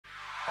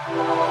Hi,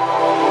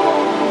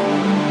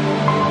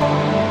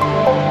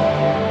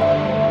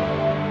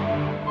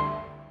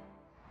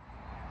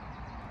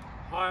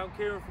 I'm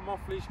Kieran from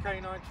Off-Leash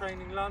Canine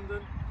Training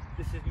London.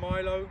 This is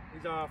Milo.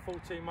 He's our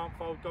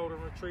 14-month-old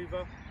golden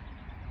retriever.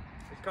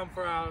 He's come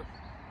for our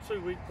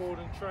 2-week board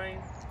and train.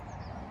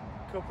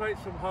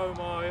 Complaints from home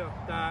are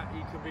that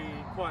he can be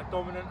quite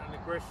dominant and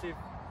aggressive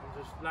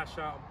and just lash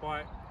out and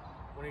bite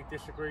when he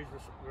disagrees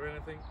with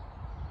anything.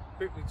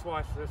 Bit me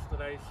twice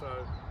yesterday,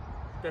 so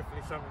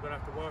definitely something we're going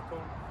to have to work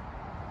on.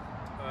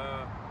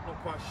 Not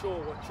quite sure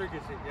what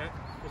triggers it yet.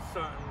 There's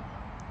certain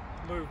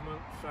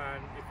movements, and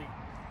if he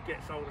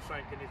gets hold of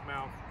something in his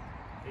mouth,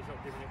 he's not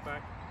giving it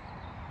back.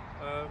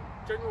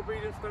 General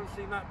obedience don't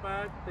seem that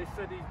bad. They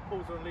said he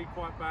pulls on lead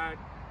quite bad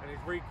and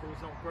his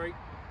recall's not great.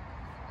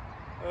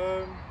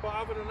 But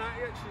other than that,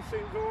 he actually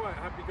seems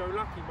alright,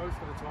 happy-go-lucky most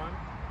of the time.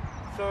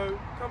 So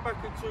come back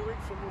in 2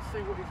 weeks and we'll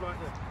see what he's like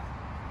then.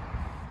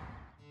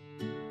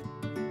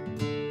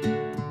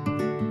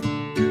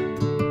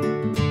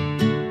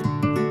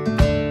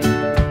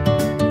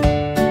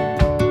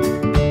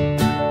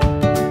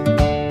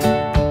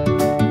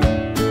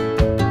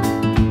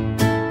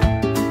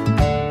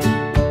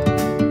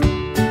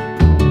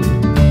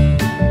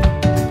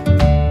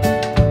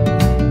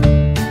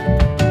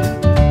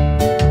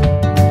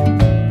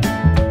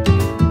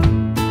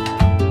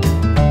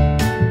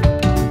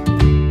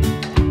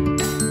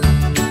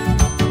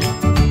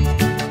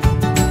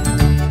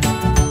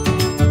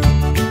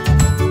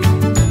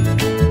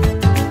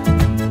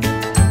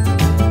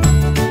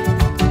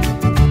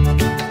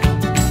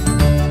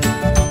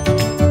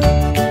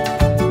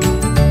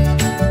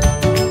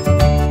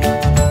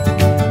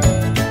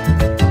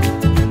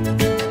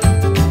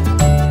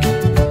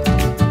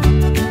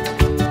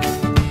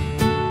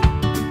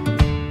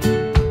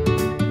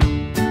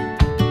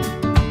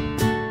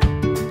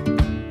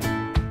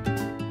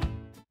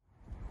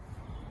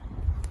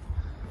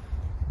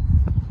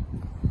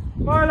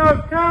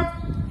 Milo, come!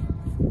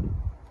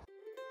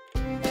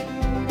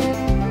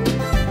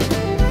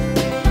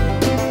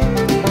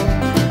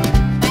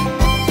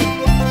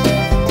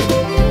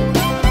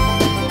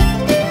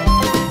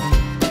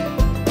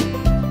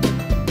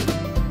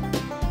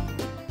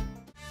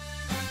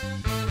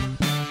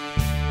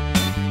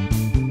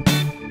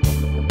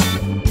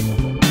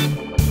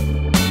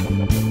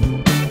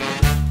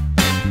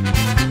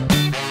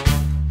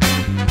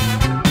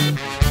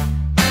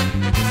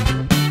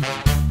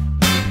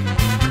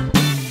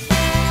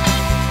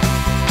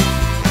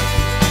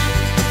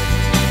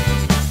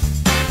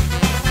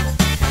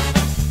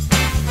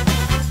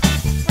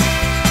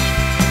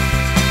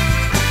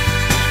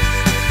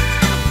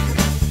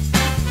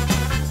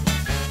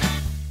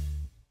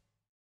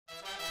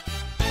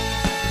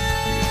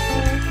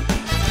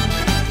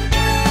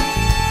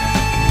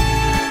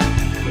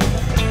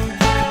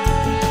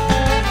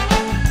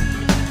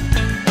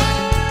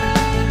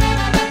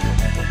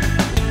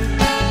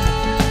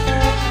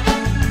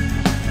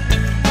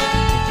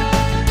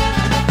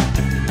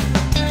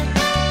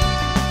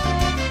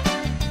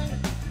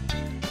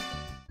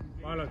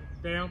 Milo,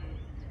 down.